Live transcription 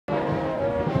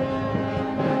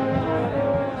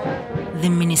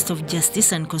Minister of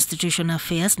Justice and Constitutional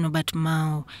Affairs, Norbert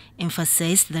Mao,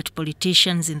 emphasized that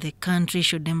politicians in the country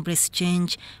should embrace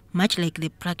change, much like the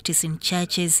practice in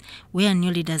churches where new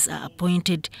leaders are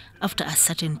appointed after a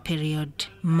certain period.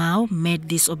 Mao made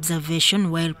this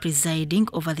observation while presiding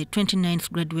over the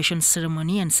 29th graduation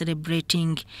ceremony and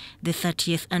celebrating the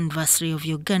 30th anniversary of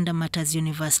Uganda Martyrs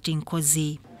University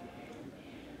Nkozi.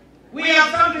 We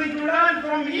have something to learn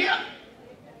from here.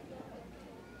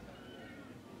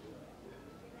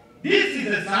 This is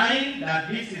a sign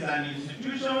that this is an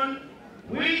institution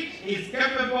which is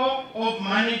capable of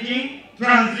managing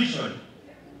transition.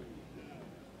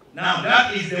 Now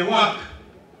that is the work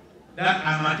that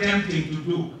I'm attempting to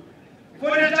do.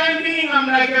 For the time being, I'm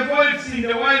like a voice in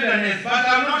the wilderness, but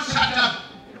I'm not shut up.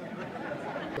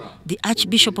 The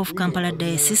Archbishop of Kampala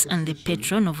Diocese and the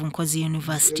patron of Nkozi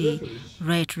University,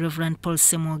 Right Reverend Paul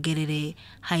Semwogerere,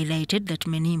 highlighted that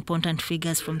many important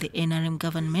figures from the NRM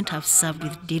government have served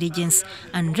with diligence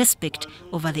and respect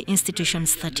over the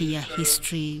institution's 30-year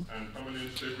history.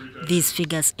 These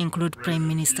figures include Prime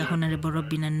Minister Honorable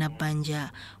Robina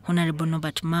Nabanja, Honorable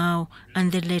Norbert Mao,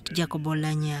 and the late Jacob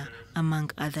Olanya,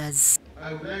 among others.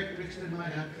 I would like to extend my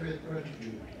heartfelt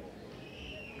gratitude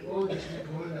to all the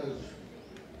stakeholders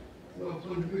who have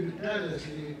contributed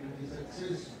tirelessly to the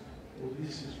success of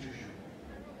this institution.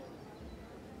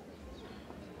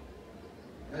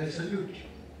 I salute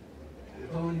the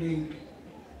founding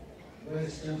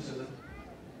Vice Chancellor,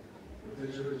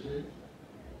 Professor Roger,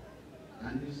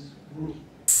 and his group.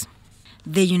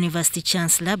 The University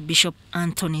Chancellor, Bishop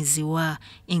Anthony Ziwa,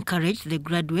 encouraged the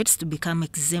graduates to become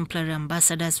exemplary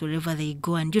ambassadors wherever they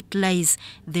go and utilize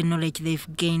the knowledge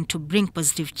they've gained to bring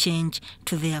positive change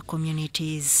to their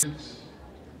communities.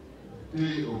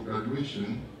 Day of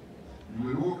graduation, you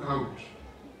will walk out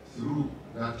through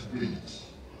that gate.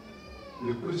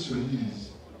 The question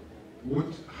is,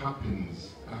 what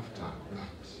happens after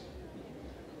that?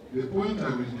 The point I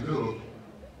will develop,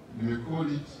 you may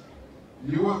call it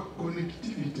your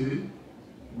connectivity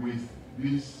with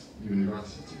this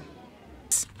university.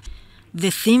 The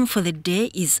theme for the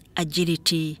day is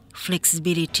agility,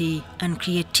 flexibility, and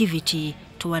creativity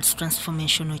towards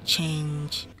transformational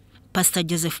change. Pastor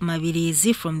Joseph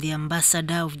Mabirizi from the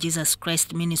Ambassador of Jesus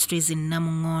Christ Ministries in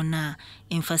Namungona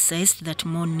emphasized that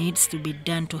more needs to be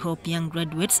done to help young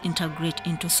graduates integrate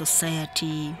into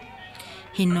society.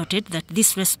 He noted that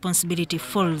this responsibility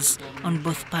falls on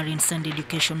both parents and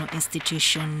educational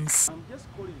institutions. I'm just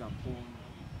calling upon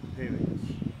parents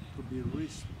to be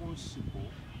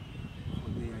responsible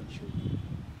for their children.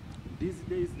 These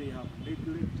days they have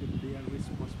neglected their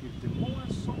responsibility.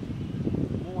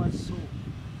 More so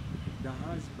the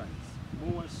husbands,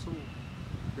 more so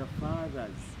the fathers.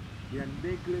 They are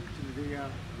neglecting their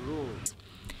roles.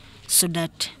 So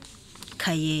that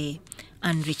Kaye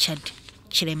and Richard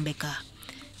Chirembeka,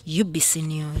 UBC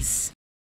News.